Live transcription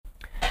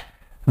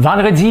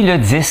Vendredi le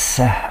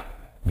 10,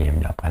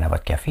 bienvenue à prendre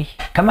votre café.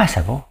 Comment ça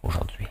va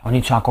aujourd'hui? On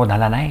est-tu encore dans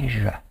la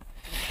neige?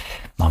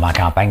 Maman en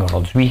campagne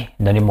aujourd'hui.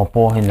 Donnez-moi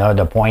pas une heure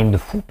de pointe de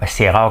fou, parce que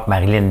c'est rare que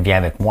Marilyn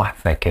vienne avec moi.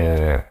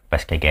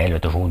 Parce qu'elle a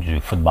toujours du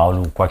football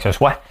ou quoi que ce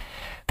soit.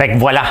 Fait que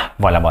voilà.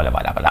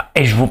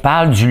 Et je vous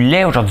parle du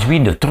lait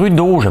aujourd'hui de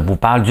Trudeau, je vous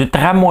parle du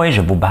tramway,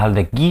 je vous parle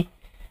de Guy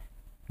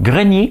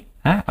Grenier,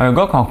 hein? Un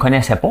gars qu'on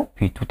connaissait pas,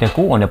 puis tout à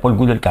coup, on n'a pas le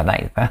goût de le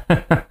connaître. Hein?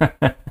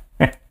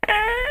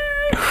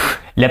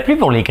 La pluie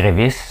pour les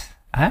grévistes,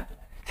 hein?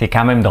 C'est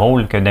quand même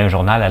drôle que d'un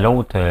journal à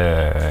l'autre,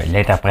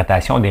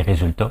 l'interprétation des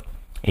résultats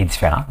est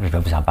différente. Je vais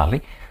vous en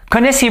parler.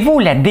 Connaissez-vous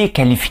la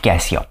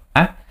déqualification?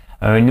 Hein?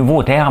 Un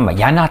nouveau terme. Il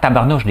y en a en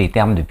tabarnouche des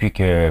termes depuis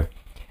que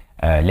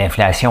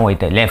l'inflation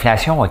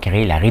a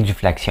créé la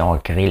réduflation, a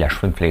créé la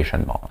shrinkflation.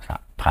 Bon, ça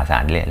prend ça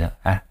en anglais, là.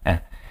 Hein?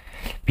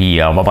 Puis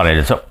on va parler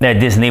de ça.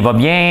 Disney va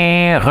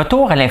bien.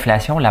 Retour à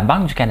l'inflation. La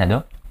Banque du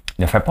Canada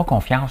ne fait pas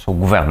confiance au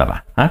gouvernement.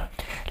 Hein?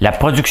 La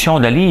production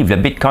de livres, le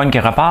Bitcoin qui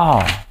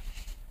repart.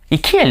 Et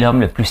qui est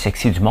l'homme le plus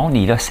sexy du monde?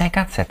 Il a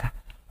 57 ans.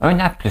 Un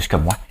an plus que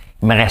moi.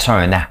 Il me reste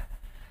un an.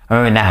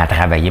 Un an à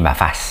travailler ma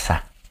face. Ça va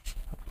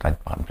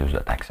peut-être prendre plus de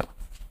temps que ça.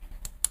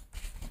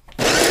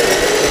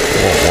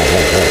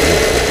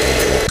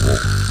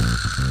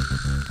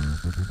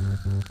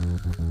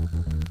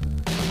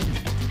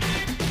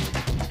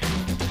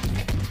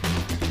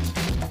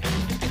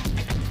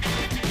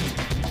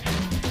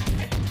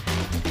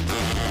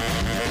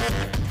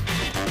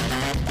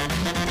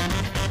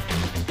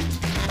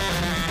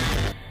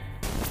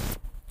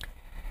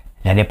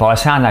 L'année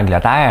passée, en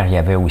Angleterre, il y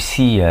avait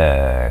aussi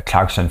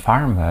Clarkson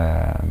Farm,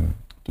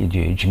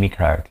 Jimmy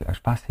Clark, là, je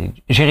pense que c'est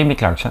Jeremy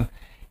Clarkson,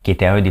 qui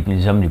était un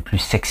des hommes les plus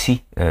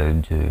sexy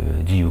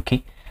du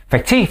UK.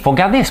 Fait que, tu sais, il faut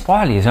garder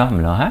espoir, les hommes,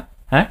 là,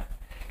 hein?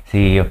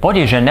 C'est pas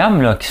les jeunes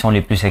hommes, là, qui sont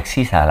les plus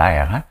sexy, ça a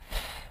l'air, hein?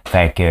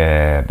 Fait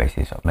que, ben,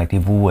 c'est ça.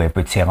 Mettez-vous un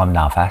peu de sérum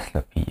d'en face,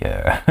 là, puis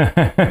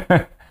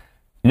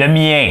le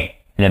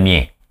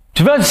mien.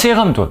 Tu veux du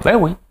sérum, toi? Ben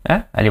oui,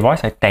 hein? Allez voir,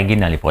 ça va être tagué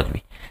dans les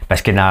produits.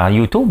 Parce que dans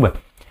YouTube,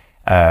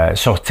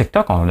 sur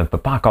TikTok, on ne peut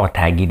pas encore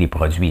taguer des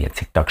produits à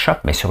TikTok Shop,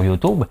 mais sur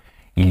YouTube,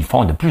 ils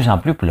font de plus en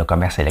plus pour le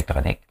commerce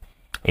électronique.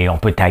 Et on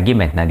peut taguer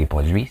maintenant des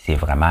produits. C'est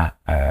vraiment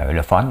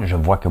le fun. Je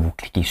vois que vous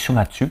cliquez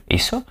souvent dessus. Et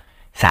ça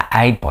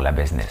aide pour la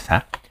business.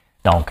 Hein?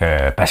 Donc,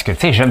 parce que, tu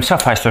sais, j'aime ça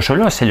faire ce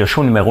show-là. C'est le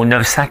show numéro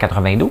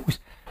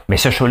 992. Mais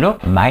ce show-là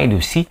m'aide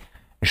aussi.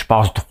 Je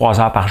passe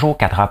 3 heures par jour,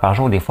 4 heures par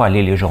jour, des fois, à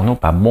lire les journaux,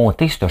 pour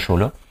monter ce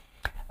show-là.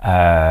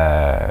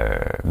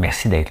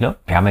 Merci d'être là.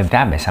 Puis en même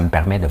temps, ben, ça me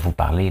permet de vous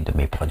parler de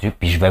mes produits.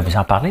 Puis je vais vous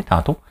en parler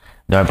tantôt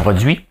d'un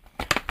produit,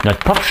 notre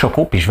propre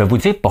choco. Puis je vais vous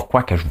dire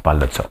pourquoi que je vous parle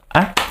de ça.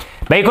 Hein?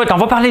 Ben écoute, on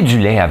va parler du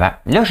lait avant.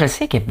 Là, je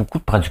sais qu'il y a beaucoup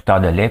de producteurs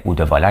de lait ou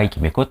de volaille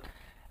qui m'écoutent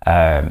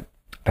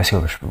parce que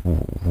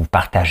vous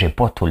partagez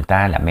pas tout le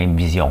temps la même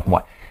vision que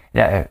moi.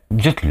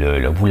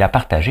 Dites-le, vous la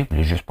partagez, vous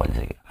voulez juste pas le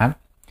dire. Hein?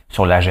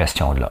 Sur la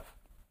gestion de l'offre.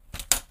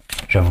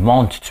 Je vous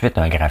montre tout de suite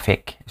un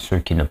graphique. Ceux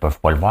qui ne peuvent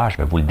pas le voir, je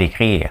vais vous le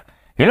décrire.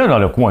 Et là, dans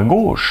le coin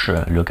gauche,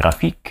 le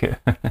graphique,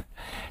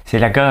 c'est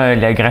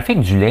le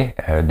graphique du lait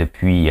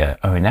depuis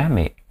un an,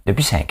 mais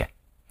depuis 5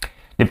 ans.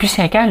 Depuis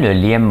 5 ans, le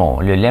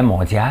lait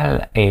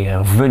mondial est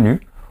revenu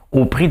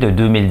au prix de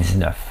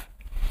 2019.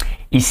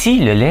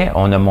 Ici, le lait,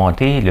 on a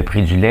monté le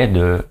prix du lait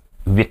de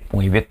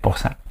 8,8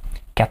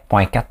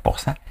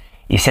 4,4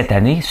 et cette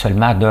année,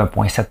 seulement de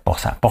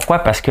 1,7 Pourquoi?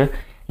 Parce que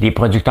les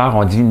producteurs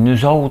ont dit,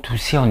 nous autres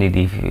aussi, on est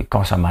des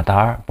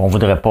consommateurs, on ne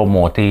voudrait pas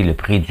monter le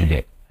prix du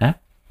lait. Hein?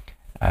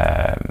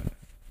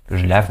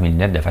 Je lave mes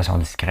lunettes de façon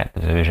discrète.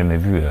 Vous n'avez jamais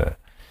vu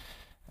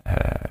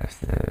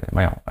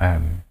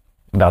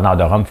Bernard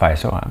de Rome faire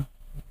ça, hein?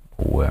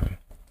 Ou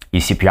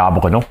ici Pierre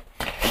Bruno.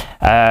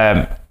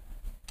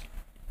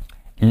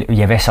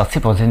 Il avait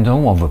sorti pour dire, nous,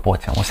 on veut pas,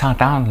 on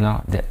s'entend,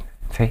 là. Tu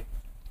sais,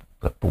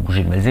 pas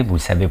obligé de me le dire, vous le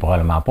savez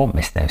probablement pas,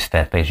 mais c'est une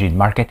stratégie de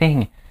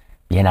marketing,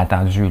 bien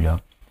entendu, là.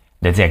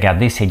 De dire,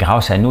 regardez, c'est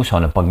grâce à nous si on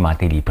n'a pas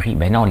augmenté les prix.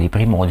 Ben non, les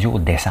prix mondiaux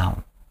descendent.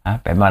 Hein?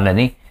 Puis à un moment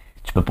donné,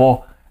 tu peux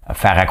pas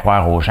faire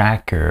croire aux gens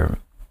que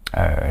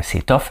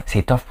c'est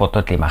tough pour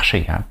tous les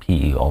marchés. Hein?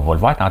 Puis on va le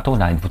voir tantôt,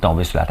 dans Vous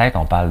tomber sur la tête,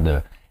 on parle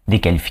de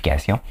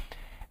déqualification.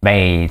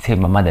 Ben, tu sais, à un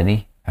moment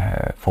donné,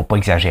 faut pas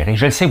exagérer.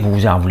 Je le sais que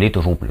vous en voulez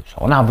toujours plus.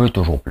 On en veut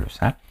toujours plus.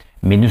 Hein?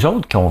 Mais nous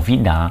autres qui on vit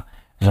dans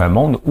un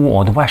monde où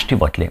on doit acheter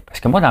votre lait. Parce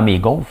que moi, dans mes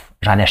gaufres,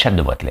 j'en achète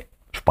de votre lait.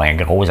 Je suis pas un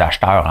gros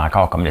acheteur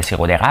encore comme le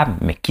sirop d'érable,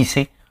 mais qui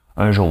sait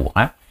un jour.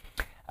 Hein?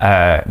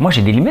 Moi,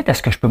 j'ai des limites à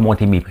ce que je peux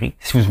monter mes prix.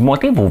 Si vous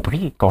montez vos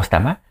prix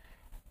constamment,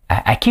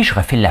 à qui je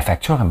refile la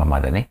facture à un moment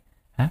donné?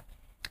 Hein?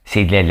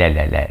 C'est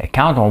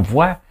quand on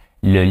voit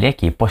le lait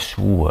qui n'est pas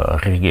sous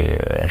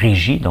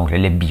régie, donc le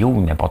lait bio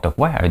ou n'importe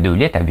quoi, un 2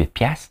 litres à 8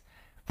 piastres,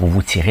 vous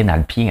vous tirez dans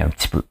le pied un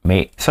petit peu.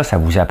 Mais ça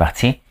vous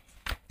appartient.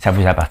 Ça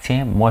vous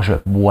appartient. Moi, je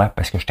bois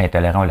parce que je suis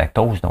intolérant au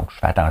lactose, donc je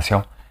fais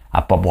attention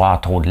à pas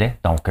boire trop de lait.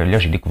 Donc là,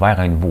 j'ai découvert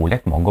un nouveau lait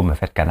que mon gars m'a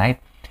fait connaître.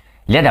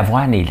 Lait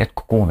d'avoine et lait de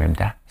coco en même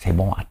temps. C'est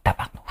bon en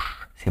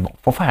tabarnouche. C'est bon.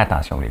 Faut faire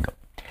attention, les gars.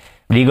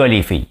 Les gars,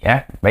 les filles.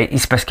 Hein? Ben,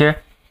 c'est parce que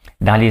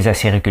dans les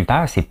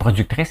acériculteurs, c'est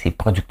productrices et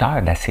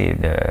producteurs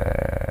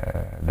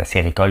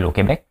d'acéricole au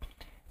Québec.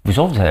 Vous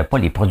autres, vous n'avez pas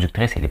les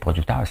productrices et les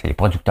producteurs, c'est les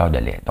producteurs de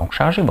lait. Donc,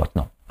 changez votre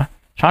nom. Hein?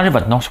 Changez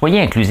votre nom,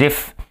 soyez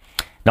inclusif.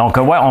 Donc,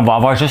 ouais, on va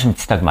avoir juste une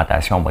petite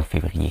augmentation au mois de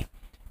février.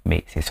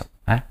 Mais c'est ça,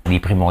 hein? Les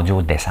prix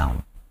mondiaux descendent.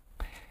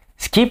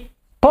 Ce qui est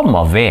pas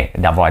mauvais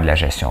d'avoir de la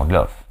gestion de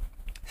l'offre.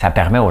 Ça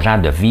permet aux gens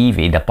de vivre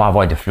et de ne pas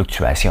avoir de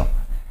fluctuations.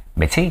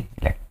 Mais tu sais,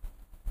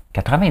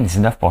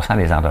 99%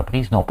 des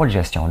entreprises n'ont pas de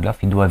gestion de l'offre.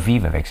 Ils doivent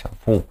vivre avec ça.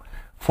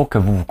 Faut que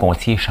vous vous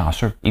comptiez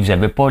chanceux. Et vous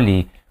n'avez pas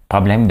les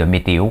problèmes de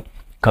météo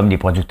comme les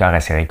producteurs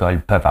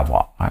acéricoles peuvent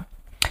avoir. Hein?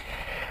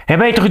 Eh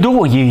bien,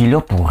 Trudeau, il est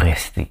là pour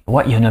rester.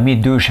 Ouais, il a nommé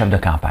 2 chefs de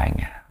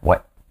campagne. Ouais.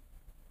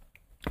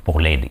 Pour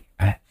l'aider.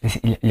 Hein?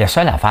 La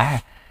seule affaire,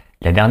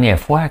 la dernière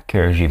fois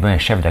que j'ai vu un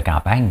chef de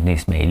campagne venir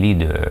se mêler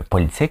de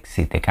politique,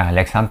 c'était quand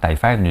Alexandre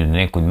Taillefer nous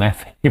donnait un coup de main à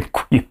Philippe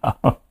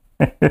Couillard.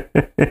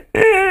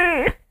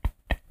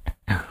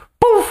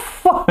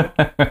 Pouf!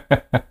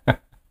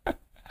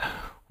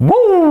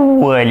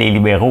 Wouh! Les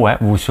libéraux, hein,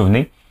 vous vous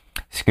souvenez?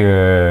 Ce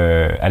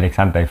que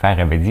Alexandre Taillefer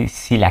avait dit,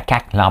 si la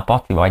CAQ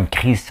l'emporte, il va y avoir une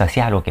crise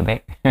sociale au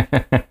Québec.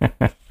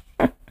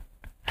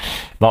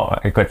 Bon,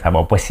 écoute, ça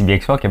va pas si bien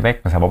que ça au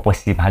Québec, mais ça va pas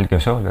si mal que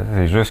ça.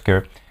 C'est juste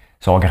que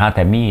son grand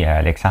ami,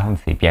 Alexandre,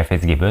 c'est Pierre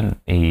Fitzgibbon.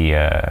 Et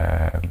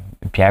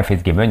Pierre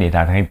Fitzgibbon est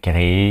en train de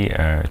créer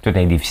tout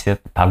un déficit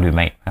par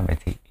lui-même. Hein, ben,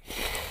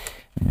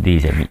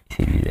 des amis,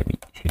 c'est des amis.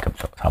 C'est comme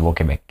ça. Ça va au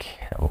Québec.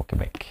 Ça va au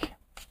Québec.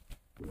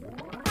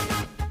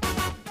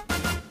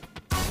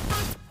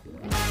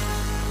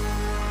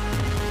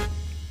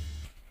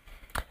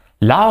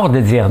 L'art de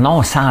dire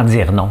non sans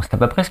dire non. C'est à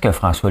peu près ce que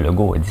François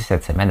Legault a dit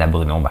cette semaine à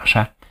Bruno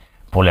Marchand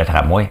pour le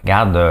tramway.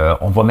 Regarde,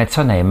 on va mettre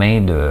ça dans les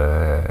mains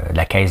de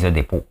la Caisse de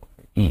dépôt.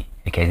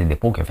 La Caisse de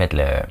dépôt qui a fait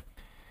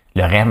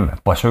le REM.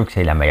 Pas sûr que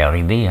c'est la meilleure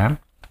idée. Hein?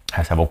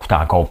 Ça va coûter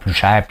encore plus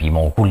cher, puis ils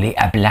vont rouler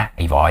à blanc.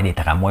 Il va y avoir des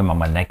tramways à un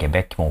moment donné à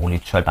Québec qui vont rouler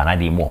tout seuls pendant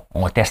des mois.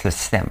 On teste le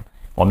système.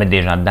 On va mettre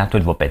des gens dedans,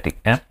 tout va péter.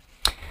 Hein?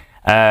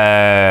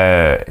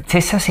 Tu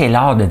sais, ça, c'est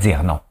l'art de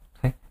dire non.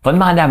 T'sais. Va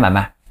demander à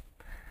maman.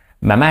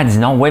 Maman a dit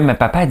non, oui, mais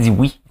papa a dit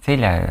oui. Tu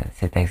sais,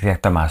 c'est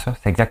exactement ça.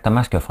 C'est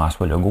exactement ce que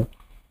François Legault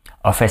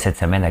a fait cette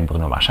semaine avec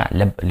Bruno Marchand.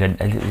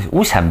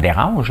 Où ça me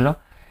dérange, là?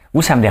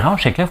 Où ça me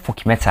dérange, c'est que là, il faut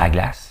qu'il mette sa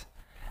glace.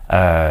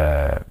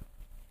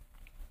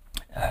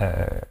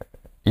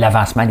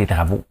 L'avancement des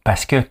travaux.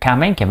 Parce que quand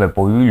même qu'il n'y avait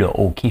pas eu le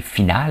OK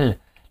final,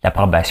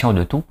 l'approbation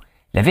de tout,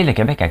 la Ville de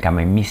Québec a quand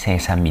même mis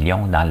 500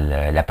 millions dans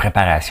la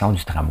préparation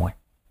du tramway.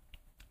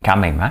 Quand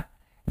même, hein?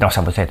 Donc,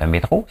 ça va être un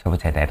métro, ça va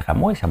être un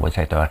tramway, ça va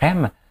être un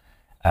REM.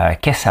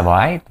 Qu'est-ce que ça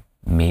va être?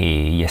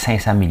 Mais il y a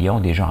 500 millions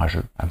déjà en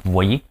jeu. Vous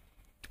voyez?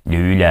 Il y a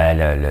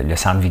eu le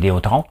centre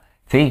Vidéotron.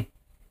 Tu sais,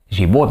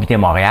 j'ai beau habiter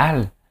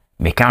Montréal,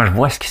 mais quand je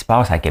vois ce qui se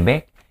passe à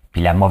Québec,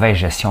 puis la mauvaise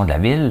gestion de la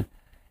ville,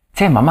 tu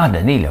sais, à un moment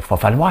donné, il va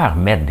falloir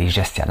mettre des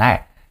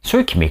gestionnaires.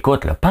 Ceux qui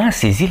m'écoutent,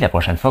 pensez-y la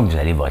prochaine fois que vous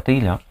allez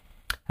voter. Là.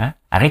 Hein?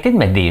 Arrêtez de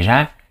mettre des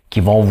gens qui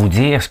vont vous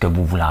dire ce que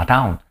vous voulez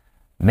entendre.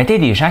 Mettez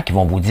des gens qui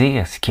vont vous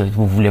dire ce que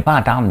vous ne voulez pas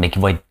entendre, mais qui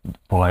va être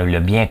pour le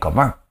bien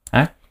commun.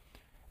 Hein?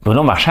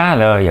 Bruno Marchand,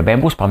 là, il a bien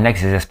beau se promener avec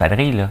ses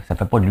espadrilles, là, ça ne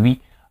fait pas de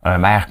lui un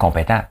maire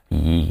compétent.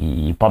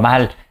 Il est pas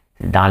mal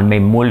dans le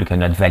même moule que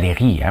notre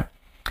Valérie. Hein?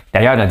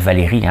 D'ailleurs, notre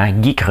Valérie, hein,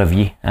 Guy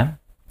Crevier, hein?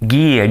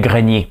 Guy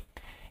Grenier,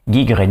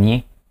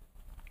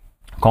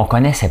 qu'on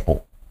connaissait pas,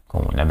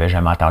 qu'on n'avait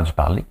jamais entendu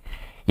parler.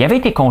 Il avait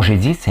été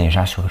congédié de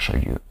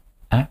Saint-Jean-sur-Richelieu,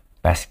 hein?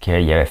 Parce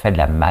qu'il avait fait de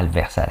la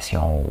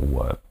malversation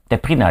ou était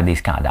pris dans des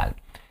scandales.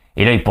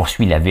 Et là, il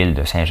poursuit la ville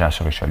de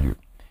Saint-Jean-sur-Richelieu.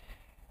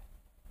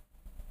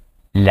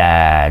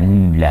 La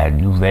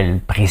nouvelle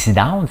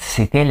présidente,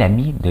 c'était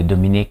l'amie de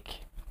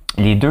Dominique.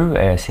 Les deux,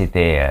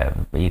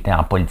 ils étaient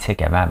en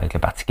politique avant avec le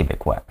Parti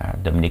québécois, hein,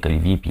 Dominique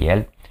Olivier puis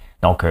elle.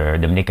 Donc,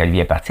 Dominique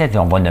Olivier est parti, elle a dit,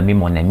 on va nommer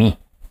mon ami.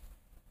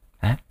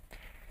 Hein?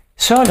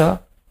 Ça,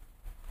 là,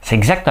 c'est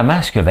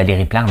exactement ce que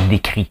Valérie Plante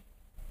décrit.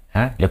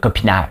 Hein? Le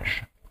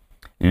copinage,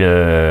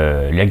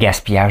 le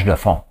gaspillage de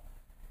fonds.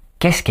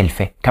 Qu'est-ce qu'elle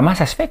fait? Comment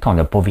ça se fait qu'on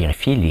n'a pas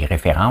vérifié les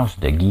références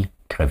de Guy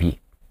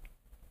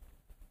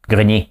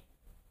Grenier?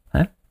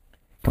 Hein?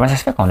 Comment ça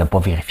se fait qu'on n'a pas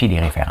vérifié les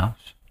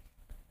références?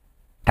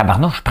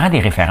 Tabarnouche, je prends des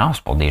références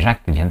pour des gens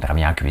qui viennent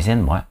travailler en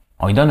cuisine, moi.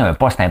 On lui donne un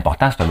poste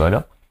important, ce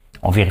gars-là.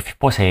 On ne vérifie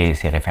pas ses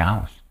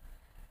références.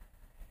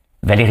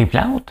 Valérie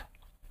Plante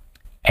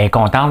est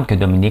contente que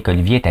Dominique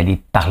Olivier est allé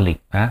parler.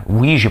 Hein?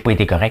 Oui, j'ai pas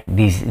été correct.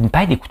 Une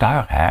paire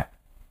d'écouteurs à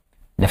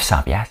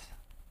 900$.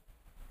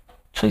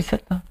 Tu sais, ici,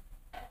 là?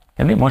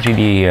 Regardez, moi, j'en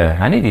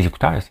ai des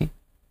écouteurs ici.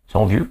 Ils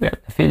sont vieux. Le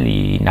fil,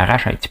 il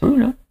arrache un petit peu,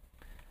 là.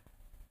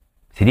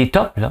 C'est des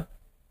tops, là.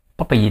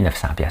 Pas payer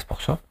 900$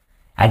 pour ça.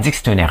 Elle dit que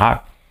c'est une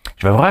erreur.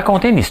 Je vais vous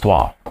raconter une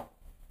histoire.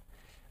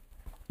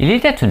 Il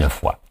était une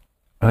fois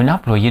un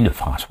employé de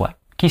François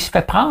qui se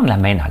fait prendre la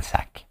main dans le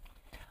sac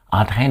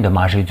en train de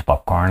manger du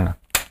popcorn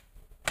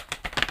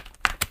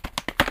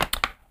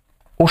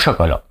au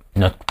chocolat.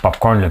 Notre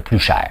popcorn le plus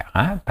cher,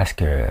 hein, parce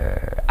que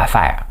à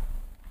faire.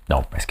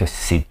 Donc, parce que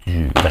c'est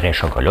du vrai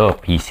chocolat,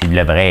 puis c'est du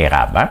vrai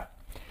érable. Hein?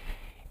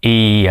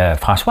 Et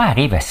François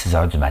arrive à 6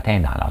 heures du matin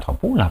dans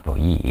l'entrepôt,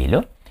 l'employé est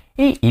là,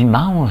 et il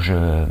mange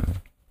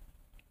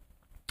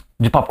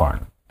du popcorn.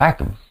 Fait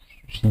que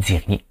je ne dis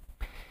rien.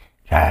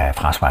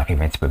 François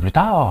arrive un petit peu plus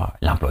tard,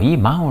 l'employé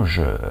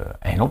mange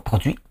un autre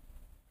produit.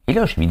 Et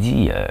là, je lui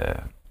dis,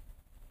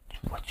 tu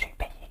vas-tu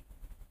payer?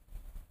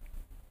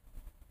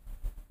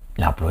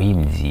 L'employé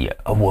me dit,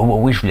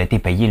 oui, je voulais t'ai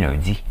payé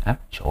lundi. Hein?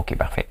 Je dis, OK,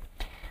 parfait.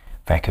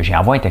 Fait que j'ai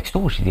envoyé un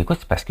texto, j'ai dit, écoute,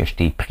 c'est parce que je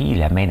t'ai pris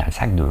la main dans le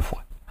sac 2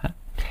 fois.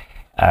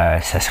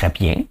 Ça serait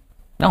bien,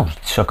 non, je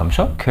dis ça comme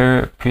ça,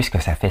 que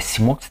puisque ça fait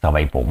 6 mois que tu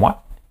travailles pour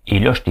moi, et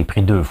là, je t'ai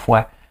pris 2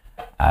 fois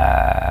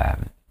à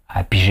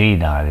piger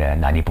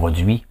dans les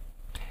produits,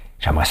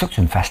 j'aimerais ça que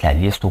tu me fasses la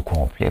liste au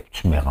complet, puis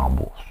tu me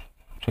rembourses.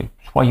 Tu sais,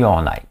 soyons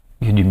honnêtes,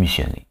 j'ai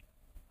démissionné.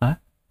 Hein?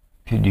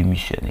 J'ai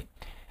démissionné.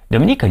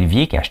 Dominique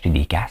Olivier qui a acheté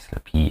des casques, là,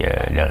 puis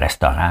le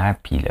restaurant,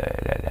 puis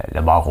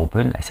le bar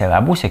open, c'est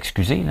à beau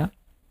s'excuser, là.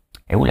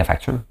 Et où la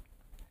facture?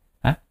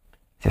 Hein?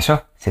 C'est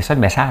ça le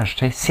message.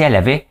 Tu sais, si elle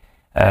avait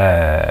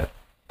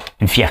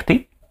une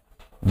fierté,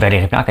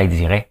 Valérie Plante, elle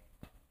dirait,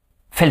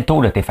 fais le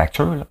tour de tes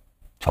factures, là,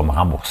 tu vas me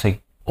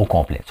rembourser au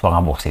complet, tu vas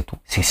rembourser tout.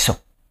 C'est ça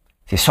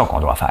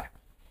qu'on doit faire.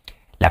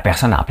 La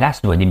personne en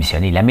place doit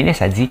démissionner. La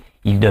ministre a dit,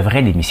 il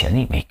devrait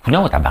démissionner. Mais écoute,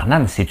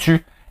 tabarnane,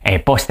 c'est-tu un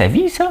poste à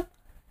vie, ça?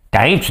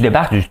 T'arrives, tu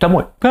débarques, tu dis, t'as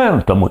moi,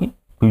 t'as moi,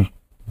 oui,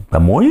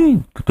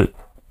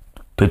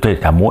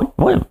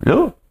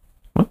 là,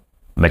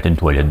 mettre une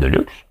toilette de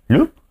luxe,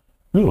 là,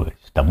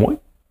 c'est à moi,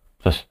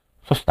 ça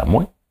c'est à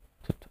moi,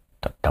 c'est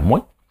à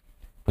moi.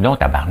 Non,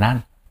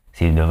 tabarnane,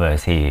 tu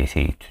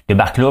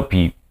débarques là,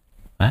 puis,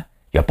 hein,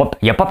 il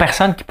n'y a pas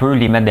personne qui peut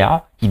les mettre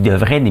dehors, qui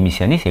devrait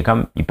démissionner, c'est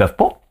comme, ils peuvent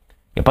pas.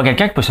 Il n'y a pas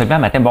quelqu'un qui peut se lever un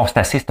matin, bon, c'est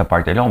assez, cette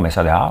party-là, on met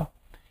ça dehors.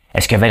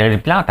 Est-ce que Valérie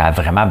Plante a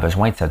vraiment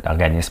besoin de cet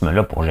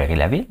organisme-là pour gérer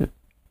la ville?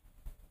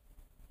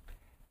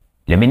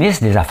 Le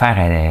ministre des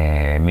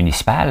Affaires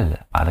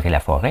municipales, André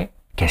Laforêt,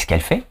 qu'est-ce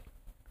qu'elle fait?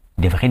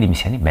 Il devrait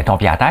démissionner. Mets ton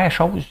pied à terre,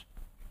 chose.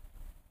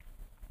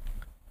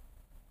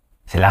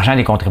 C'est l'argent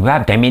des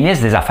contribuables. T'es un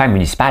ministre des Affaires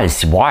municipales,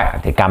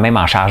 ciboire, t'es quand même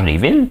en charge des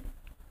villes.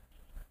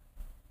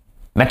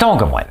 Mettons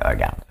que moi, là,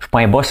 regarde, je suis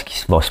pas un boss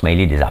qui va se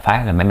mêler des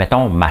affaires, là, mais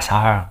mettons,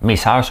 mes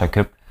sœurs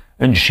s'occupent,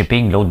 une du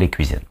shipping, l'autre des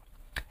cuisines.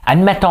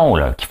 Admettons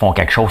là, qu'ils font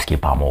quelque chose qui n'est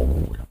pas à mon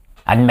goût. Là.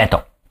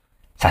 Admettons.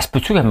 Ça se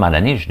peut-tu qu'à un moment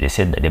donné, je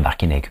décide de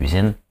débarquer dans la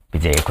cuisine et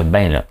dire, écoute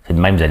bien, là, c'est de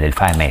même, vous allez le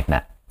faire maintenant.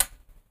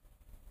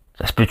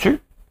 Ça se peut-tu?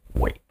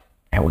 Oui.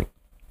 Ben oui.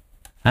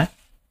 Hein?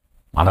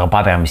 On ne demandera pas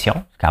la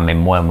permission. C'est quand même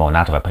moi, mon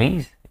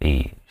entreprise.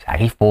 Et ça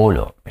n'arrive pas,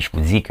 là. Mais je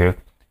vous dis que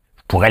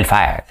je pourrais le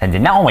faire. Ça me dit,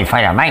 non, on va le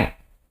faire la même.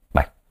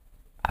 Ben,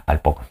 elle parle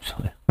pas comme ça.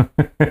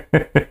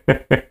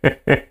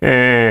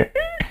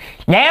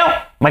 Non,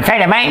 on va le faire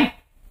la même.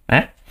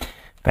 Hein?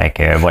 Fait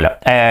que voilà.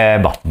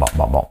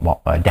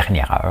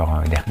 Dernière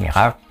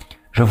heure.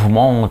 Je vous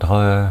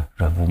montre.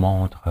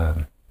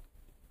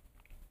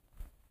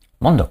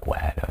 Montre de quoi,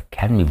 là?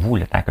 Calmez-vous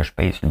le temps que je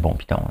paye sur le bon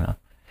piton, là.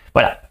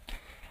 Voilà.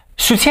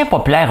 Soutien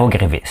populaire aux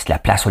grévistes. La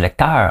place aux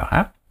lecteurs,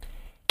 hein?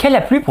 Quel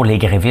appui pour les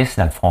grévistes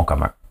dans le Front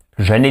commun?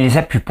 Je ne les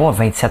appuie pas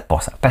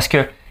 27%. Parce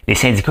que les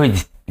syndicats, ils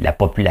disent, la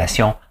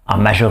population, en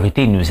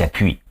majorité, nous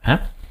appuie. Hein?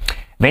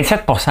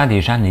 27%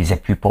 des gens ne les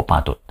appuient pas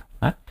pantoute.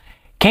 Hein?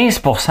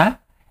 15%,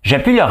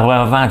 j'appuie leurs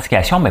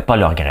revendications, mais pas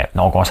leur grève.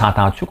 Donc, on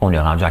s'entend-tu qu'on est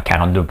rendu à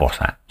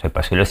 42%?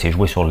 Parce que là, c'est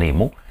joué sur les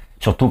mots,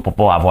 surtout pour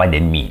pas avoir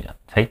d'ennemis.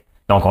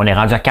 Donc, on est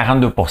rendu à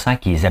 42%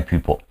 qui les appuient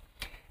pas.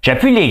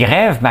 J'appuie les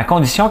grèves, mais à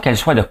condition qu'elles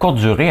soient de courte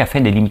durée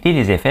afin de limiter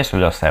les effets sur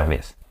leur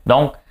service.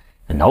 Donc,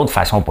 une autre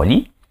façon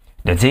polie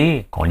de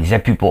dire qu'on les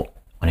appuie pas.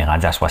 On est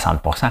rendu à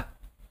 60%.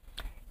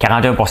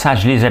 41%,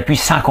 je les appuie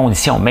sans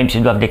condition, même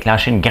s'ils doivent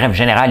déclencher une grève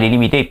générale et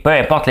limitée, peu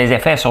importe les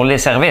effets sur les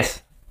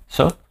services.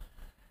 Ça,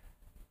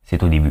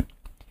 c'est au début.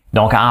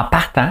 Donc, en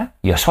partant,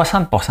 il y a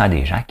 60%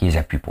 des gens qui les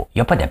appuient pas. Il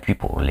n'y a pas d'appui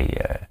pour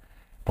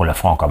le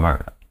Front commun.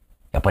 Là.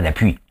 Il n'y a pas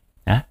d'appui.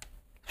 Hein?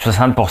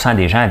 60%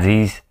 des gens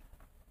disent,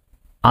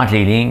 entre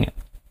les lignes,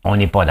 on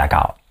n'est pas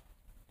d'accord.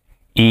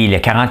 Et les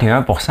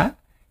 41%,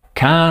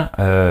 quand,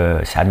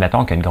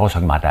 admettons qu'il y a une grosse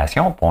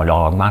augmentation, puis on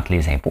leur augmente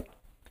les impôts, puis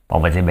on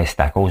va dire, ben, c'est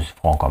à cause du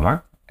Front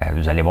commun,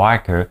 vous allez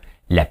voir que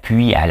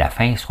l'appui à la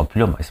fin ne sera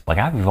plus là. Mais c'est pas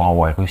grave, ils vont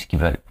avoir eu ce qu'ils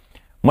veulent.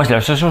 Moi, c'est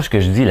la seule chose que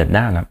je dis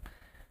là-dedans, là,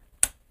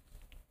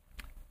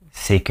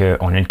 c'est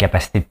qu'on a une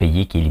capacité de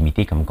payer qui est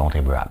limitée comme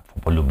contribuable. Faut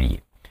pas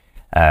l'oublier.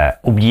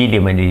 Oublier les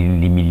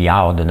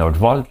milliards de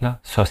Nordvolt, là,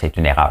 ça, c'est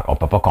une erreur. On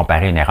peut pas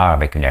comparer une erreur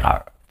avec une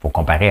erreur. Faut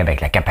comparer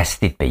avec la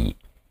capacité de payer.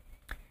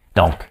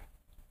 Donc,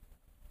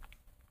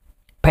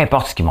 peu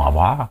importe ce qu'ils vont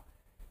avoir,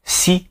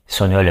 si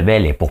Sonia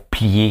Lebel est pour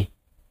plier,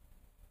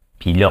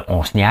 puis là,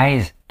 on se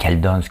niaise, qu'elle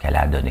donne ce qu'elle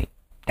a donné.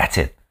 That's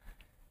it.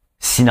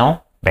 Sinon,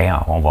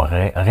 ben, on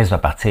risque de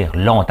partir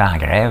longtemps en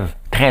grève,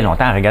 très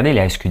longtemps. Regardez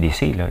la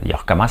SQDC, là, ils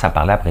recommencent à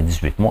parler après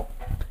 18 mois.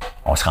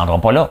 On se rendra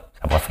pas là.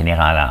 Ça va finir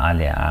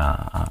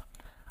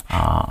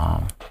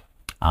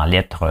en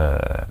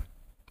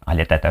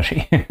lettres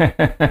attachées.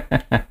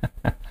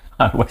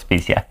 En loi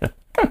spéciale.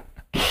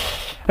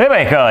 Eh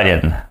bien,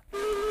 Colin.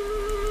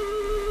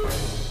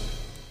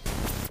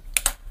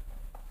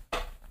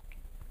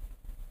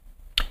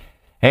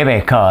 Eh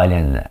bien,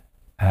 Colin,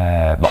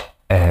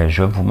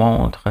 je vous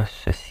montre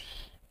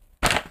ceci.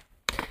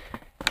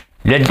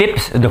 Le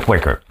dips de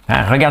Quaker.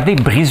 Hein? Regardez,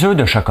 briseux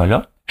de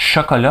chocolat,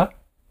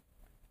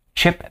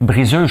 chip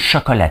briseux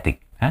chocolaté.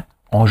 Hein?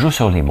 On joue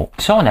sur les mots.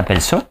 Ça, on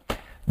appelle ça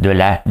de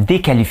la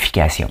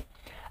déqualification.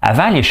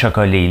 Avant, les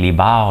chocolats, les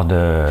barres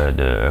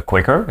de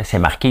Quaker, c'est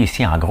marqué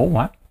ici en gros,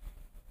 hein?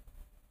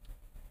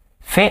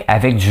 Fait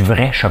avec du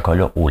vrai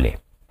chocolat au lait.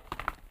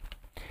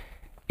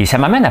 Et ça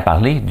m'amène à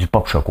parler du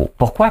pop choco.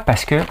 Pourquoi?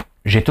 Parce que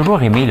j'ai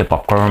toujours aimé le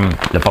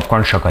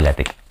popcorn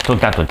chocolaté. Tout le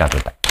temps.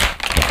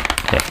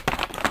 Bien.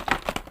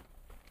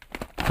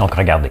 Donc,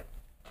 regardez.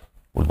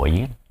 Vous le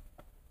voyez?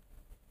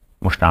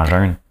 Moi, je suis en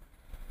jeûne.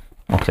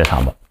 Donc, ça sent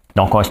bon.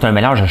 Donc, c'est un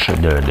mélange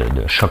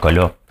de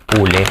chocolat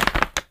au lait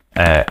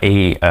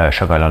et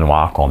chocolat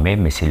noir qu'on met,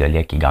 mais c'est le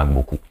lait qui gagne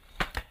beaucoup.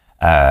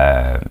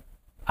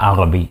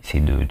 Enrobé,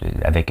 c'est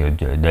avec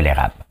de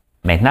l'érable.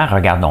 Maintenant,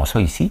 regardons ça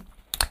ici.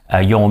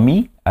 Ils ont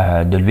mis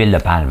de l'huile de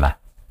palme.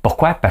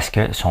 Pourquoi? Parce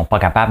qu'ils ne sont pas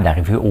capables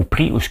d'arriver au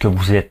prix où ce que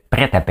vous êtes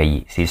prêt à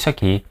payer. C'est ça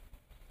qui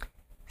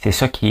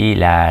est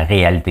la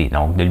réalité.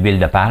 Donc, de l'huile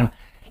de palme,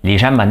 les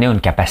gens, à un moment donné, ont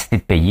une capacité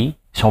de payer.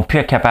 Ils sont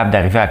plus capables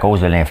d'arriver à cause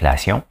de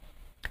l'inflation,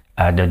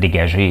 de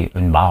dégager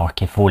une barre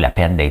qui vaut la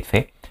peine d'être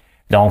fait.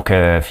 Donc,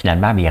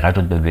 finalement, ils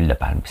rajoutent de l'huile de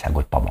palme, puis ça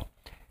goûte pas bon.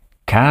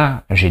 Quand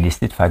j'ai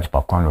décidé de faire du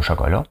popcorn au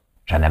chocolat,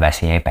 j'en avais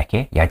essayé un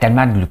paquet. Il y a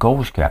tellement de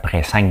glucose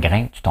qu'après 5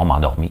 grains, tu tombes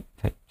endormi.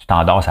 Tu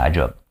t'endors à la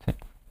job.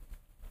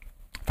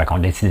 Fait qu'on a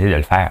décidé de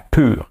le faire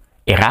pur,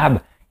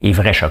 érable et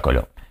vrai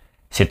chocolat.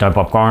 C'est un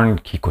popcorn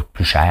qui coûte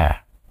plus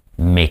cher,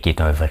 mais qui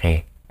est un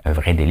vrai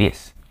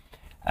délice.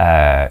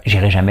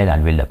 J'irai jamais dans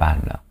l'huile de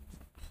palme. Là.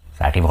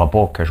 Ça n'arrivera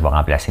pas que je vais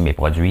remplacer mes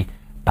produits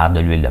par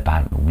de l'huile de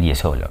palme. Oubliez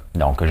ça. Là.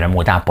 Donc, j'aime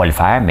autant pas le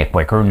faire, mais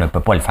Quaker ne peut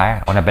pas le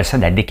faire. On appelle ça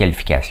de la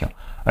déqualification.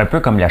 Un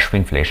peu comme la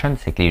shrinkflation,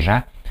 c'est que les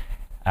gens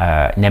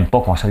n'aiment pas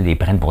qu'on se les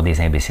prenne pour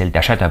des imbéciles. Tu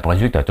achètes un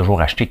produit que tu as toujours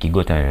acheté qui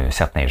goûte une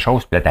certaine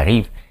chose, puis là, tu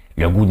arrives,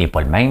 le goût n'est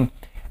pas le même.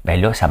 Ben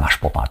là, ça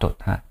marche pas pantoute.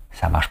 Hein?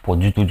 Ça marche pas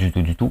du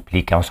tout. Puis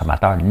les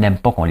consommateurs n'aiment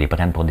pas qu'on les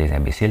prenne pour des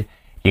imbéciles.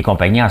 Les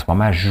compagnies, en ce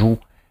moment, jouent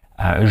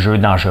un jeu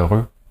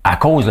dangereux à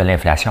cause de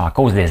l'inflation, à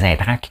cause des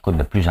intrants qui coûtent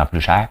de plus en plus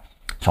cher.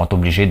 Ils sont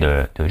obligés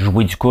de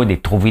jouer du coude et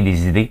de trouver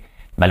des idées.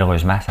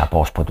 Malheureusement, ça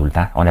passe pas tout le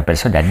temps. On appelle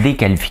ça de la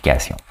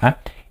déqualification. Hein?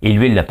 Et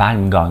l'huile de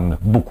palme gagne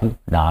beaucoup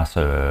dans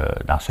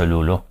ce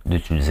lot-là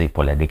d'utiliser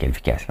pour la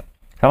déqualification.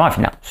 Ça va en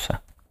finance, ça.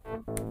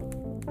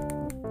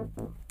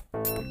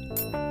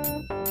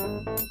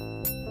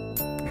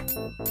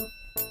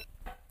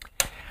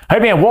 Eh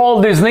bien,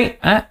 Walt Disney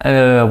a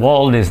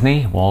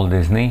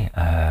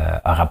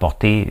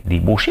rapporté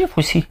des beaux chiffres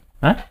aussi.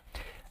 Hein?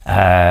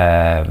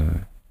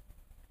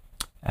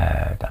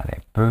 Attendez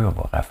un peu, on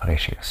va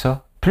rafraîchir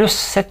ça. Plus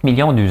 7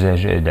 millions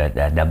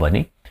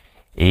d'abonnés.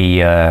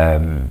 Et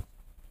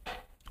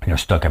le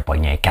stock a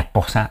pogné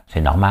 4%,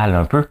 c'est normal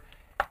un peu.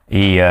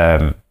 Et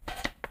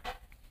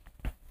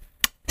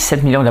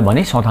 7 millions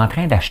d'abonnés sont en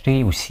train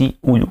d'acheter aussi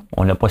Hulu.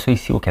 On n'a pas ça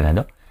ici au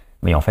Canada,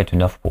 mais ils ont fait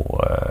une offre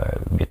pour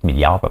 8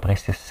 milliards à peu près,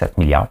 6-7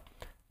 milliards.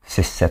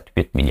 6, 7,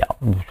 8 milliards.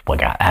 C'est pas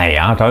grave. Allez,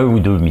 entre 1 ou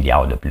 2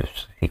 milliards de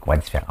plus. C'est quoi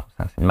la différence?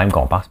 Hein? C'est le même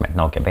qu'on pense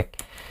maintenant au Québec.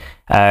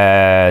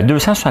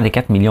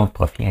 264 millions de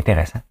profits.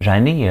 Intéressant.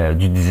 J'en ai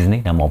du Disney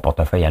dans mon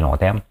portefeuille à long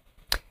terme.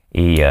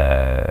 Et il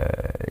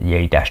a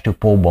été acheté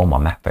pas au bon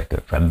moment. Fait que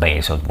j'aime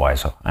bien ça de voir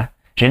ça. Hein?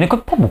 Je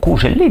n'écoute pas beaucoup.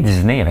 Je l'ai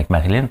Disney avec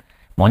Marilyn,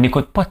 mais on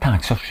n'écoute pas tant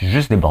que ça. Je suis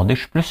juste débordé.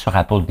 Je suis plus sur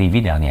Apple TV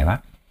dernièrement.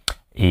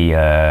 Et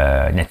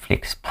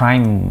Netflix.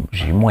 Prime,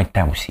 j'ai moins de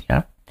temps aussi.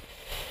 Hein?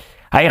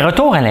 Allez,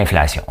 retour à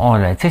l'inflation.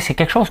 C'est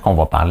quelque chose qu'on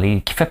va parler,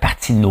 qui fait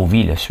partie de nos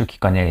vies. Là, ceux qui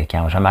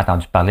n'ont jamais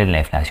entendu parler de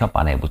l'inflation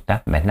pendant un bout de temps.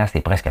 Maintenant,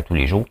 c'est presque à tous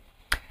les jours.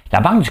 La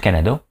Banque du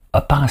Canada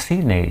a pensé,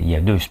 il y a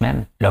 2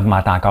 semaines,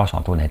 d'augmenter encore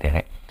son taux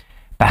d'intérêt.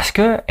 Parce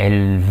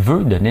qu'elle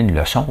veut donner une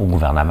leçon au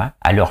gouvernement.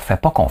 Elle leur fait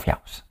pas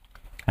confiance.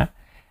 Hein?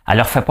 Elle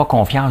leur fait pas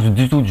confiance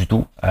du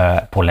tout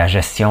pour la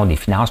gestion des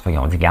finances. Ils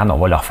ont dit, regarde, on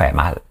va leur faire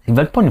mal. Ils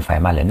veulent pas nous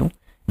faire mal à nous.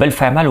 Ils veulent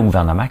faire mal au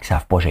gouvernement qui ne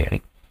savent pas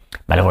gérer.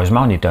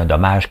 Malheureusement, on est un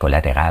dommage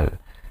collatéral.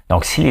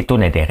 Donc, si les taux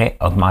d'intérêt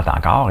augmentent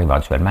encore,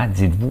 éventuellement,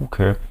 dites-vous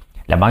que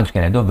la Banque du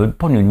Canada ne veut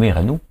pas nous nuire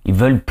à nous. Ils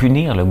veulent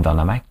punir le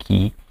gouvernement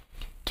qui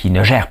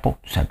ne gère pas,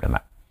 tout simplement.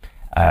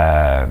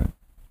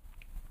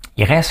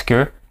 Il reste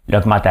que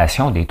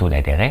l'augmentation des taux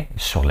d'intérêt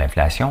sur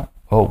l'inflation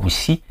a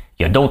aussi,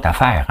 il y a d'autres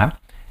affaires. Hein?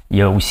 Il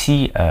y a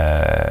aussi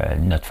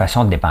notre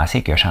façon de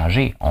dépenser qui a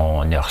changé.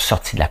 On est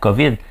ressorti de la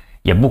COVID.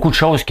 Il y a beaucoup de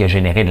choses qui ont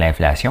généré de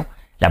l'inflation.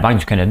 La Banque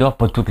du Canada n'a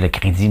pas tout le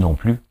crédit non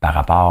plus par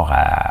rapport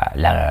à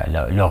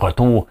le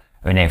retour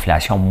à une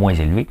inflation moins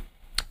élevée.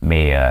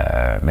 Mais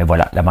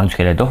voilà, la Banque du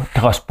Canada ne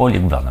trosse pas les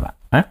gouvernements.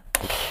 Hein?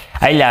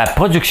 Hey, la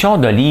production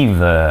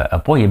d'olives n'a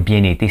pas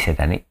bien été cette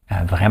année.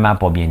 Vraiment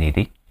pas bien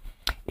été.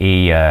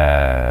 Et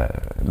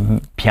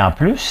puis en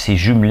plus, c'est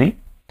jumelé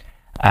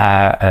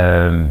à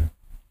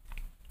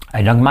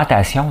une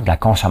augmentation de la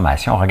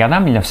consommation. Regardez,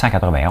 en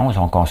 1991,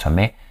 on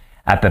consommait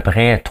à peu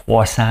près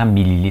 300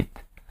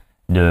 millilitres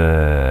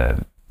de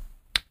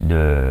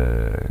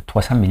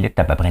 300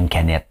 millilitres, à peu près une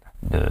canette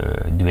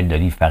d'huile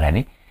d'olive par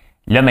année.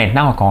 Là,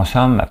 maintenant, on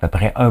consomme à peu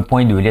près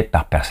 1,2 litres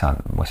par personne.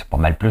 Moi, c'est pas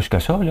mal plus que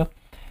ça, là.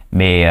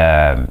 Mais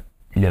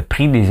le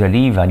prix des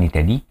olives en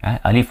Italie,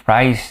 olive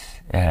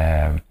price,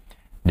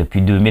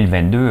 depuis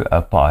 2022,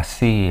 a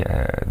passé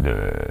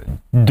de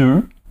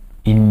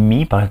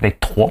 2,5, peut-être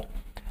 3,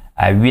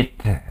 à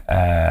 8,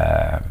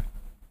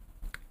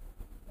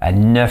 à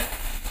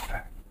 9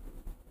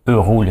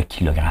 euros le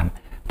kilogramme.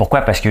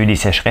 Pourquoi? Parce qu'il y a eu des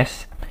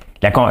sécheresses.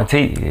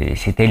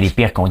 C'était les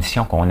pires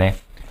conditions qu'on ait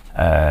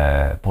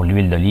pour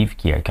l'huile d'olive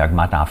qui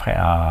augmente en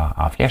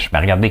flèche. Mais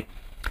regardez,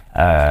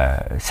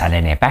 ça a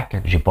un impact.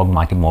 J'ai pas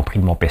augmenté mon prix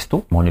de mon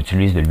pesto, mais on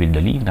utilise de l'huile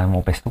d'olive dans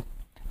mon pesto,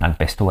 dans le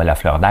pesto à la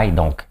fleur d'ail.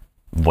 Donc,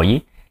 vous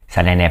voyez,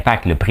 ça a un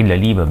impact. Le prix de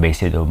l'olive a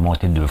baissé de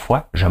monter 2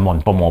 fois. Je ne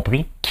monte pas mon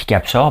prix. Qui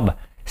absorbe?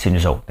 C'est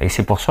nous autres. Et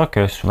c'est pour ça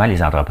que souvent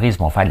les entreprises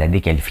vont faire de la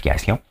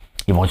déqualification.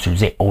 Ils vont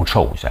utiliser autre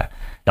chose.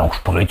 Donc, je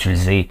pourrais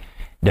utiliser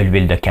de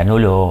l'huile de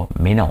canola,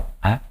 mais non.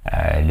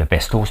 Le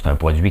pesto, c'est un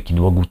produit qui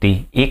doit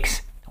goûter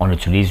X. On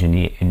utilise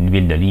une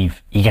huile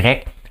d'olive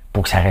Y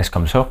pour que ça reste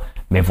comme ça.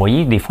 Mais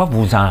voyez, des fois,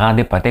 vous vous en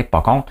rendez peut-être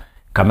pas compte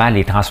comment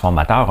les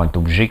transformateurs ont été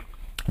obligés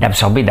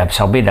d'absorber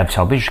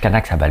jusqu'à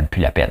temps que ça ne vale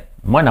plus la peine.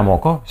 Moi, dans mon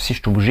cas, si je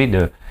suis obligé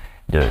de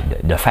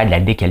faire de la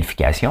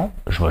déqualification,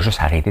 je vais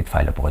juste arrêter de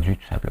faire le produit,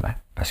 tout simplement.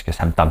 Parce que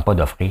ça ne me tente pas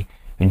d'offrir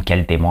une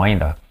qualité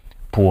moindre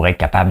pour être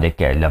capable de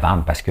le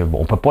vendre. Parce qu'on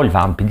ne peut pas le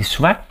vendre. Puis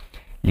souvent,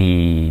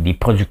 les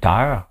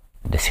producteurs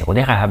de sirop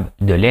d'érable,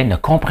 de lait, ne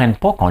comprennent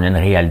pas qu'on a une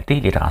réalité,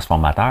 les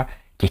transformateurs,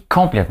 qui est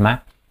complètement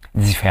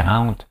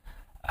différente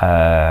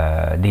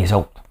des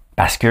autres.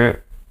 Parce que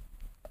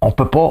on ne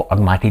peut pas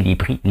augmenter les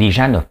prix. Les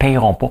gens ne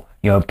paieront pas.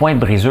 Il y a un point de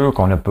brisure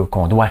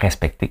qu'on doit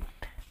respecter.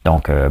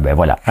 Donc,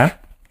 voilà.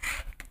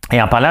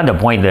 Et en parlant de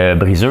point de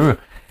brisure,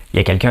 il y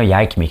a quelqu'un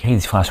hier qui m'écrit, il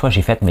dit « François,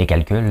 j'ai fait mes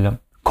calculs, là,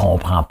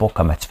 comprends pas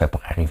comment tu fais pour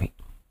arriver. »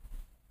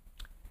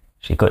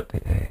 J'écoute,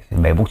 c'est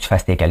bien beau que tu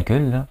fasses tes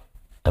calculs, là.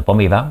 T'as pas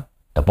mes ventes,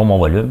 t'as pas mon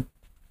volume,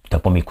 t'as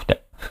pas mes coûtants.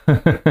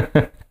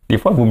 Des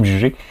fois, vous me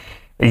jugez.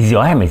 Il dit «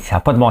 Ouais, mais ça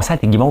n'a pas de bon sens,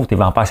 tes guimauves, tu les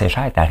vends pas assez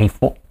cher, t'arrives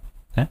pas. »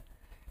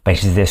 Ben,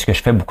 je disais, est-ce que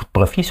je fais beaucoup de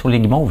profit sur les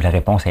guimauves? La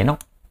réponse est non.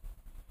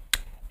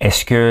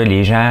 Est-ce que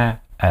les gens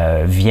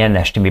viennent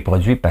acheter mes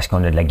produits parce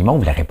qu'on a de la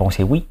guimauve? La réponse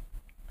est oui.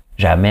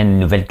 J'amène une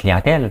nouvelle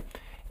clientèle.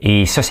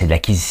 Et ça, c'est de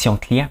l'acquisition de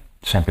clients,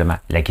 tout simplement.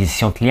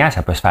 L'acquisition de clients,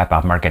 ça peut se faire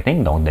par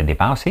marketing, donc de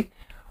dépenser,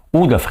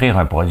 ou d'offrir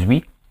un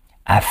produit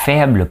à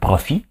faible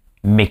profit,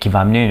 mais qui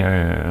va amener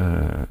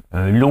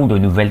un lot de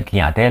nouvelles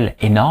clientèles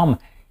énorme,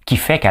 qui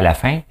fait qu'à la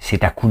fin,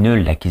 c'est à coût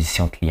nul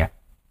l'acquisition de clients.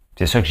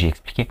 C'est ça que j'ai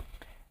expliqué.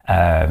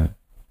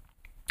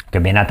 Que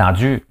bien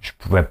entendu, je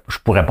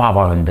pourrais pas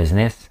avoir une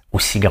business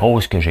aussi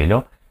grosse que j'ai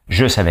là,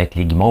 juste avec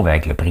les guimauves,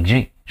 avec le prix que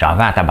j'ai. J'en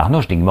vends à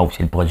tabarnouche des guimauves,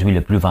 c'est le produit le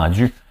plus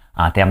vendu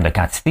en termes de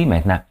quantité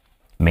maintenant.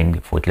 Mais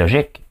il faut être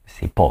logique,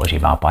 je les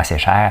vends pas assez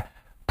cher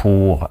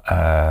pour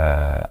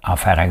en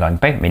faire un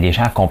gagne-pain, mais les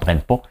gens ne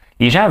comprennent pas.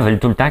 Les gens veulent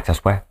tout le temps que ce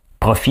soit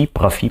profit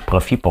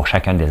pour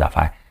chacune des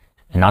affaires.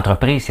 Une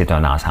entreprise, c'est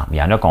un ensemble. Il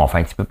y en a qui ont fait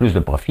un petit peu plus de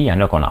profit, il y en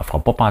a qu'on n'en fera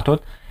pas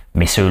pantoute,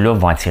 mais ceux-là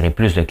vont attirer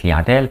plus de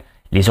clientèle.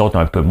 Les autres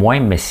un peu moins,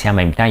 mais si en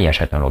même temps ils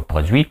achètent un autre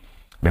produit,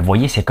 bien vous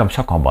voyez, c'est comme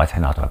ça qu'on bâtit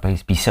une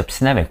entreprise. Puis ils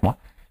s'obstinent avec moi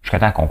jusqu'à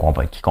temps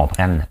qu'ils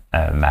comprennent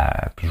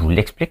puis je vous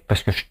l'explique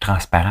parce que je suis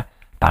transparent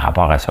par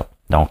rapport à ça.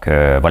 Donc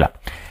voilà.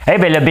 Eh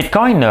bien, le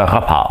Bitcoin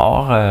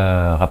repart,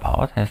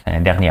 c'est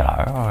une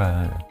dernière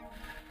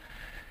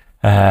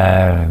heure.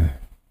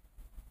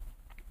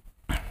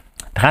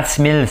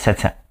 36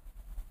 700.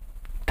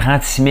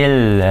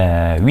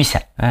 36 800,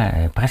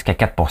 presque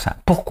 4%.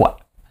 Pourquoi?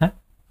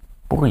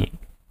 Pour rien.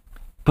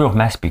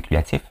 Purement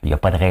spéculatif. Il n'y a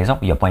pas de raison.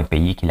 Il n'y a pas un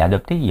pays qui l'a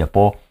adopté. Il n'y a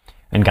pas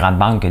une grande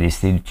banque qui a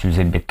décidé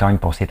d'utiliser le Bitcoin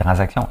pour ses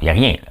transactions. Il n'y a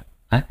rien.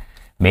 Là,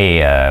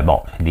 Mais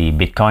les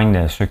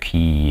Bitcoins, ceux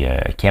qui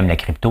aiment la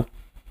crypto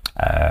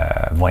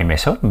vont aimer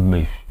ça.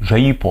 Mais je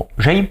n'haïs pas.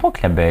 Je n'haïs pas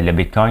que le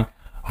Bitcoin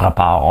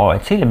repart.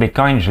 Tu sais, le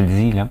Bitcoin, je le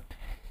dis, là,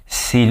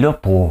 c'est là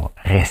pour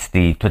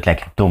rester toute la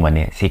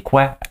crypto-monnaie. C'est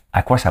quoi?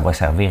 À quoi ça va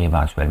servir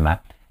éventuellement?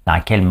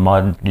 Dans quel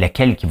mode?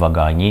 Lequel qui va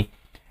gagner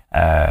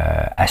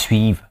à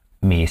suivre?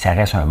 Mais ça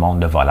reste un monde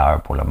de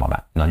voleurs pour le moment.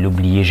 Ne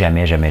l'oubliez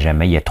jamais, jamais,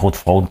 jamais. Il y a trop de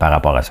fraude par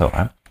rapport à ça.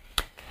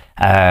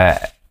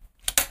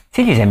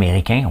 Tu sais, les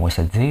Américains, on va se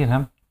le dire,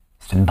 là,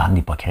 c'est une bande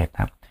d'hypocrites.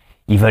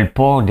 Ils veulent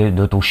pas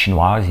d'auto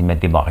chinoises, ils mettent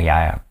des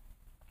barrières.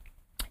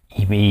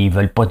 Ils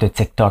veulent pas de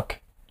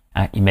TikTok.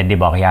 Ils mettent des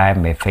barrières,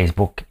 mais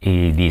Facebook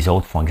et les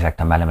autres font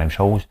exactement la même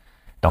chose.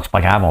 Donc, c'est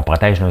pas grave, on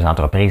protège nos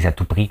entreprises à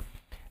tout prix.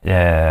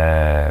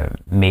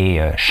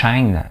 Mais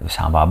Shine,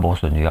 ça en va à la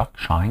bourse de New York.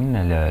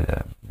 Shine,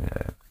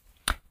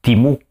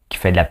 Timo, qui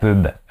fait de la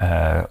pub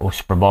au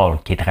Super Bowl,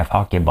 qui est très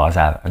fort, qui est basé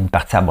à une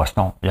partie à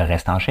Boston, le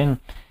reste en Chine.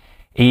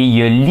 Et il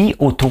y a Li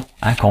Auto,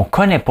 qu'on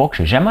connaît pas, que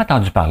j'ai jamais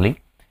entendu parler,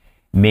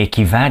 mais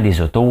qui vend des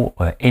autos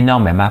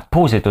énormément, pas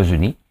aux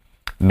États-Unis,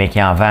 mais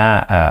qui en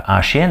vend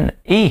en Chine.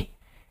 Et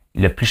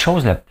la plus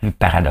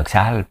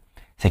paradoxale,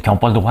 c'est qu'ils n'ont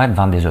pas le droit de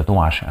vendre des autos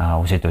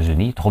aux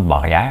États-Unis, trop de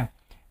barrières,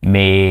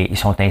 mais ils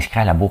sont inscrits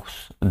à la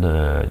bourse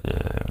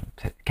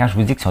quand je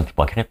vous dis qu'ils sont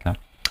hypocrites, là,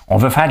 on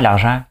veut faire de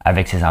l'argent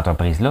avec ces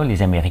entreprises-là,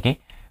 les Américains,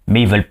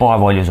 mais ils ne veulent pas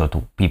avoir les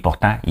autos. Puis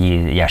pourtant,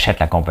 ils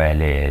achètent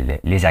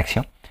les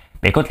actions.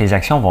 Mais écoute, les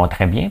actions vont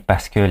très bien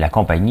parce que la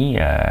compagnie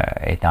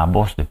est en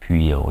bourse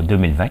depuis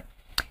 2020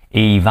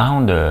 et ils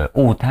vendent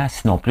autant,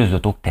 sinon plus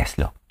d'autos que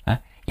Tesla. Hein?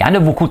 Il y en a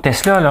beaucoup de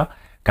Tesla, là,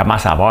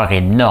 commencent à avoir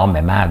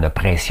énormément de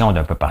pression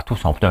d'un peu partout,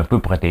 sont un peu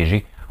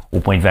protégés au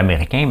point de vue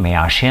américain, mais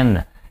en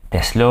Chine,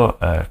 Tesla,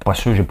 je suis pas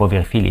sûr, j'ai pas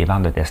vérifié les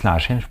ventes de Tesla en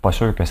Chine, je suis pas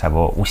sûr que ça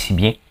va aussi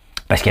bien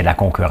parce qu'il y a de la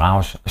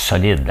concurrence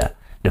solide, là,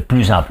 de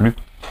plus en plus.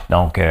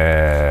 Donc,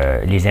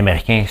 les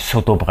Américains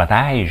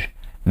s'autoprotègent,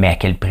 mais à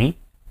quel prix?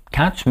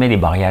 Quand tu mets des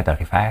barrières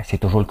tarifaires, c'est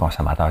toujours le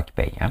consommateur qui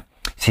paye. Hein?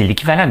 C'est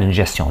l'équivalent d'une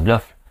gestion de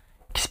l'offre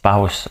qui se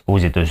passe aux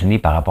États-Unis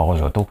par rapport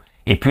aux autos.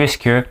 Et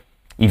puisque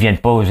ils viennent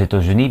pas aux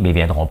États-Unis, mais ils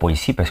viendront pas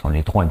ici parce qu'on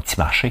est trop un petit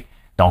marché.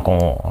 Donc,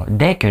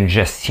 dès qu'une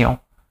gestion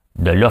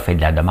de l'offre et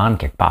de la demande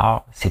quelque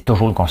part, c'est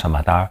toujours le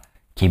consommateur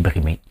qui est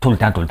brimé. Tout le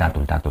temps, tout le temps,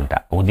 tout le temps, tout le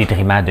temps. Au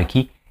détriment de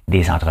qui?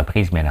 Des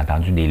entreprises, bien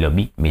entendu, des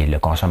lobbies, mais le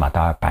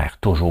consommateur perd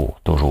toujours,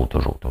 toujours,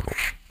 toujours, toujours.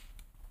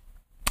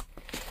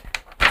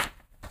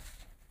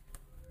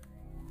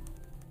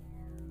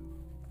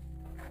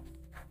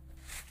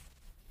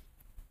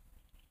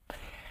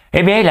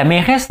 Eh bien, la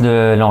mairesse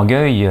de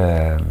Longueuil,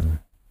 là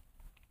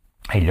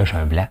j'ai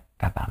un blanc,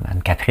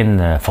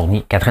 Catherine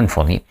Fournier,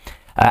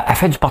 elle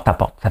fait du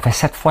porte-à-porte. Ça fait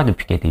 7 fois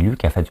depuis qu'elle est élue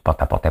qu'elle fait du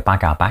porte-à-porte. Elle n'est pas en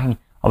campagne.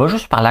 On va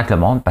juste parler avec le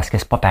monde parce que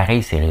c'est pas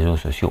pareil ces réseaux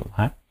sociaux.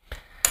 Hein?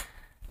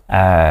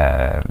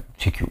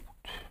 C'est cute.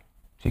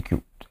 C'est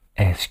cute.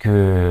 Est-ce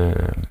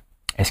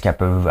qu'elle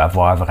peut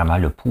avoir vraiment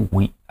le pouls?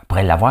 Oui. Elle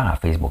pourrait l'avoir en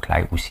Facebook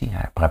Live aussi.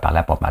 Elle pourrait parler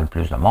à pas mal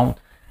plus de monde.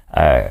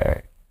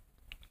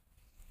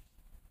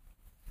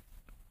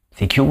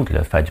 C'est cute,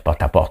 là, faire du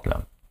porte-à-porte, là.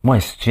 Moi,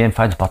 si tu viens de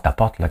faire du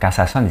porte-à-porte, là, quand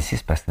ça sonne ici,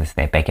 c'est parce que c'est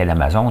un paquet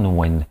d'Amazon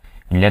ou une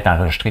lettre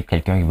enregistrée de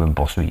quelqu'un qui veut me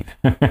poursuivre.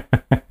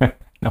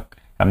 Donc,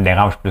 ça me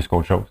dérange plus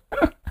qu'autre chose.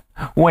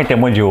 Ou un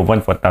témoin de Jéhovah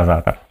une fois de temps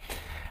en temps.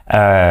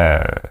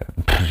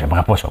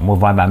 J'aimerais pas ça. Moi,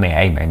 voir ma mère.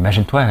 Hey,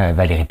 imagine-toi,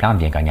 Valérie Plante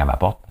vient cogner à ma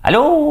porte.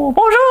 Allô?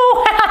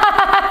 Bonjour!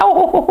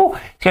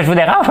 Est-ce que je vous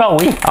dérange? Ah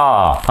oui.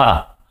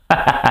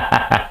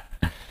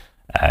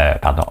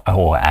 Pardon.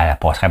 Oh, elle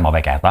passerait un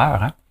mauvais quart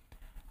d'heure, hein?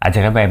 Elle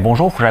dirait, ben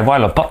bonjour, faut que j'aille voir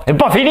la porte. C'est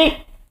pas fini!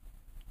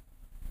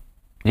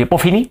 J'ai pas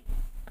fini.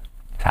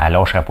 Ça ne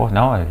lâcherait pas.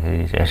 Non,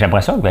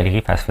 j'aimerais ça que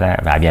Valérie fasse ça.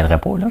 Elle viendrait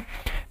pas, là.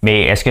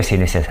 Mais est-ce que c'est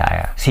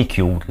nécessaire? C'est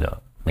cute, là.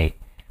 Mais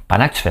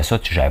pendant que tu fais ça,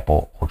 tu ne gères pas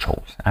autre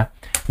chose. Hein?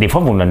 Des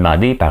fois, vous me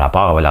demandez par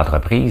rapport à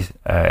l'entreprise,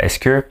 est-ce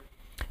que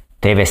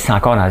tu investis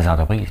encore dans les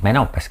entreprises? Mais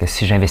non, parce que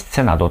si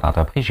j'investissais dans d'autres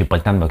entreprises, j'ai pas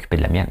le temps de m'occuper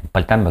de la mienne, pas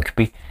le temps de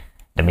m'occuper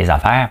de mes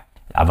affaires.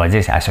 Elle va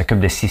dire, elle s'occupe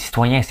de ses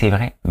citoyens, c'est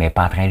vrai, mais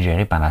pas en train de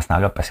gérer pendant ce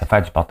temps-là, parce que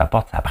faire du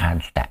porte-à-porte, ça prend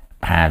du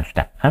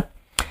temps. Hein?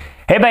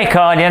 Eh bien,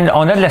 Colin,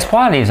 on a de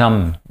l'espoir, les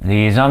hommes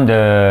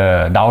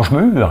d'âge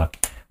mûr.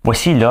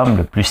 Voici l'homme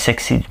le plus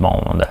sexy du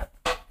monde.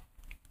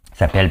 Il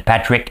s'appelle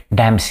Patrick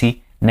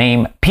Dempsey,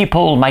 named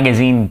People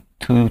Magazine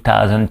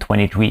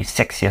 2023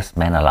 Sexiest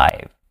Man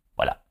Alive.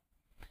 Voilà.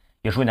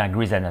 Il a joué dans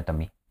Grey's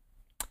Anatomy.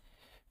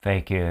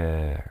 Fait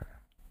que...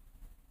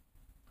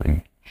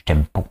 je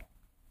t'aime pas.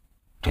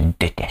 Je te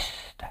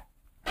déteste.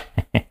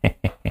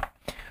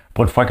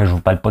 Pour une fois que je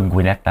vous parle pas de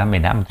Gwyneth, hein,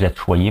 mesdames, vous êtes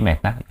choyés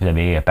maintenant. Vous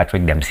avez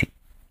Patrick Dempsey.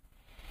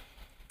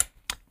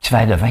 Petit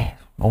verre de vin.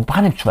 On va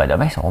prendre un petit verre de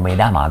vin, ça va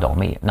m'aider à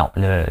m'endormir. Non,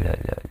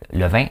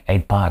 le vin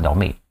n'aide pas à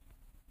endormir.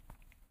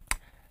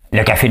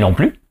 Le café non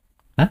plus.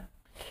 Hein?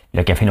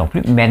 Le café non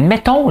plus. Mais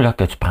admettons là,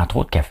 que tu prends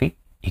trop de café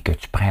et que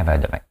tu prends un verre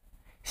de vin.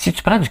 Si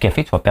tu prends du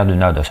café, tu vas perdre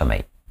 1 heure de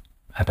sommeil.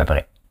 À peu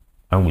près.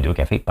 1 ou 2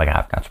 cafés, pas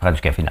grave. Quand tu prends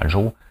du café dans le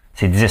jour,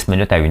 c'est 10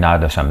 minutes à 1 heure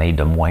de sommeil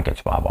de moins que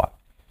tu vas avoir.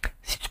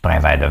 Si tu prends un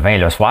verre de vin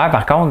le soir,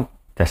 par contre,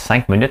 tu as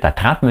 5 minutes à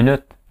 30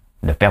 minutes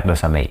de perte de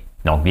sommeil.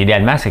 Donc,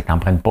 idéalement, c'est que tu n'en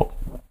prennes pas.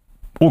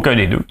 Aucun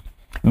des deux.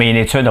 Mais il y a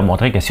une étude a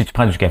montré que si tu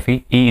prends du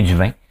café et du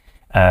vin,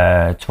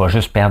 tu vas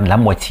juste perdre la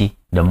moitié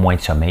de moins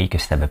de sommeil que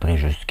si tu avais pris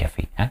juste du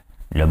café. Hein?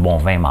 Le bon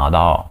vin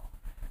m'endort,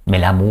 mais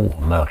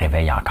l'amour me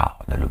réveille encore.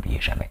 Ne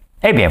l'oubliez jamais.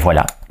 Eh bien,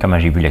 voilà comment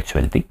j'ai vu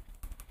l'actualité.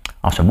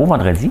 En ce beau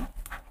vendredi.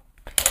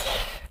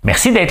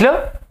 Merci d'être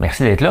là.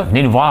 Merci d'être là.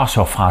 Venez nous voir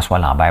sur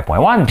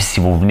françoislambert.one. Puis si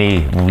vous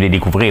voulez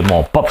découvrir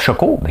mon Pop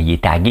Choco, ben, il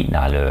est tagué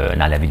dans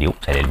la vidéo.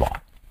 Vous allez le voir.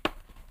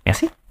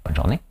 Merci. Bonne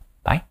journée.